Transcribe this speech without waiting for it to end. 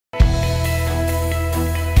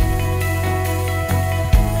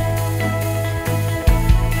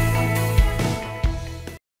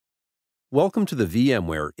Welcome to the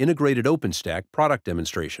VMware Integrated OpenStack product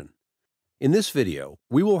demonstration. In this video,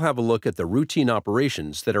 we will have a look at the routine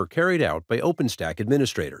operations that are carried out by OpenStack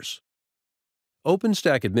administrators.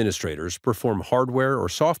 OpenStack administrators perform hardware or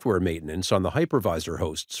software maintenance on the hypervisor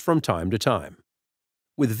hosts from time to time.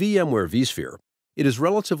 With VMware vSphere, it is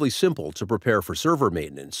relatively simple to prepare for server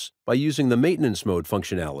maintenance by using the maintenance mode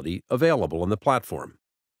functionality available on the platform.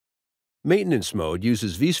 Maintenance mode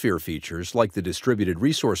uses vSphere features like the Distributed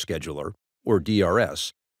Resource Scheduler, or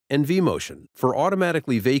DRS, and vMotion for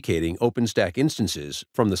automatically vacating OpenStack instances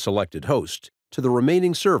from the selected host to the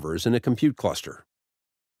remaining servers in a compute cluster.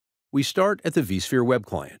 We start at the vSphere web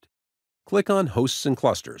client. Click on Hosts and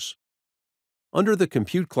Clusters. Under the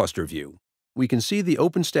Compute Cluster view, we can see the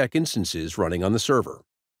OpenStack instances running on the server.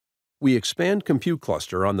 We expand Compute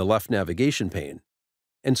Cluster on the left navigation pane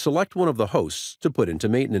and select one of the hosts to put into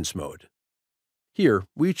maintenance mode. Here,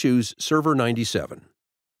 we choose Server 97.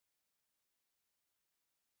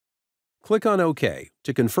 Click on OK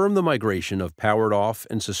to confirm the migration of powered off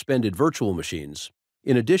and suspended virtual machines,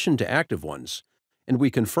 in addition to active ones, and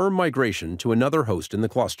we confirm migration to another host in the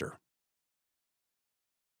cluster.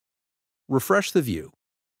 Refresh the view.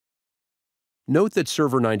 Note that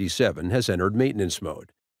Server 97 has entered maintenance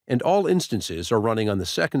mode, and all instances are running on the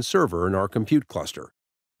second server in our compute cluster,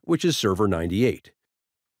 which is Server 98.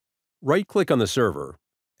 Right-click on the server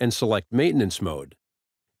and select Maintenance Mode,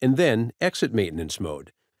 and then Exit Maintenance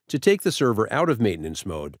Mode to take the server out of maintenance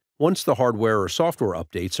mode once the hardware or software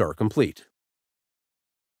updates are complete.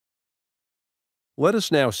 Let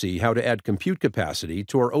us now see how to add compute capacity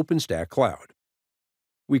to our OpenStack cloud.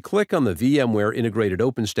 We click on the VMware Integrated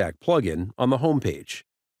OpenStack plugin on the home page.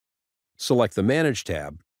 Select the Manage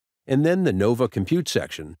tab, and then the Nova Compute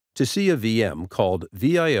section to see a VM called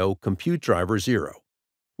VIO Compute Driver 0,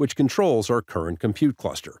 which controls our current compute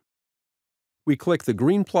cluster. We click the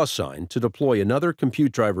green plus sign to deploy another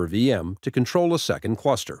compute driver VM to control a second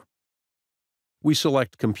cluster. We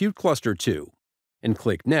select Compute Cluster 2 and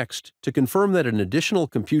click Next to confirm that an additional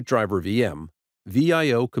compute driver VM,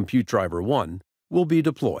 VIO Compute Driver 1, will be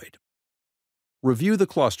deployed. Review the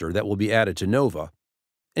cluster that will be added to Nova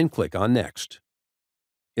and click on Next.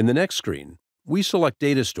 In the next screen, we select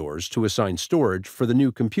data stores to assign storage for the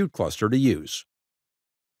new compute cluster to use.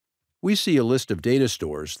 We see a list of data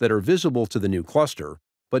stores that are visible to the new cluster,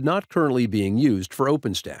 but not currently being used for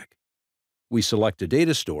OpenStack. We select a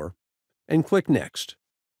data store and click Next.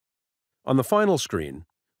 On the final screen,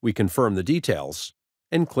 we confirm the details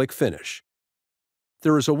and click Finish.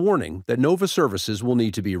 There is a warning that Nova services will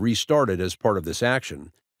need to be restarted as part of this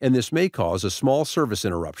action, and this may cause a small service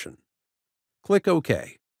interruption. Click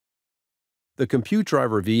OK. The compute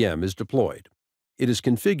driver VM is deployed. It is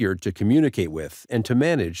configured to communicate with and to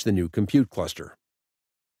manage the new compute cluster.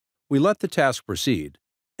 We let the task proceed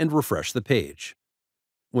and refresh the page.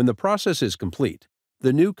 When the process is complete,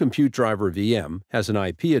 the new compute driver VM has an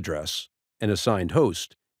IP address, an assigned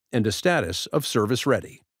host, and a status of service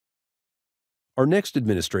ready. Our next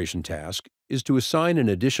administration task is to assign an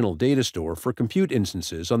additional data store for compute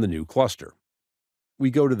instances on the new cluster.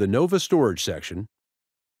 We go to the Nova Storage section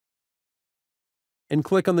and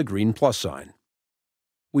click on the green plus sign.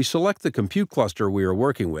 We select the compute cluster we are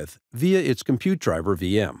working with via its compute driver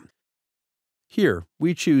VM. Here,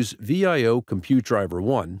 we choose VIO Compute Driver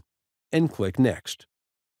 1 and click Next.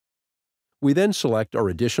 We then select our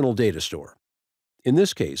additional data store. In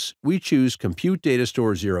this case, we choose Compute Data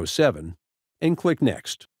Store 07 and click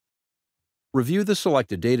Next. Review the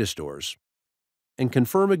selected data stores and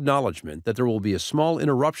confirm acknowledgement that there will be a small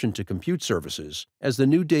interruption to compute services as the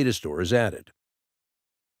new data store is added.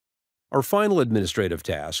 Our final administrative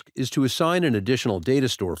task is to assign an additional data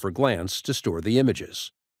store for Glance to store the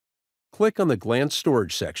images. Click on the Glance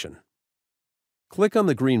Storage section. Click on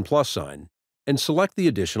the green plus sign and select the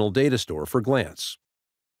additional data store for Glance.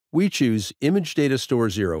 We choose Image Data Store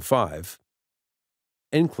 05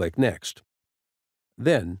 and click Next.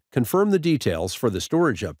 Then, confirm the details for the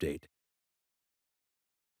storage update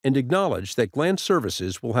and acknowledge that Glance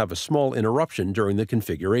services will have a small interruption during the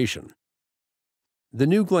configuration. The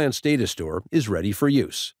new Glance data store is ready for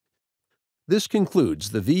use. This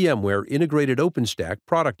concludes the VMware Integrated OpenStack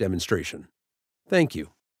product demonstration. Thank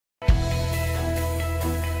you.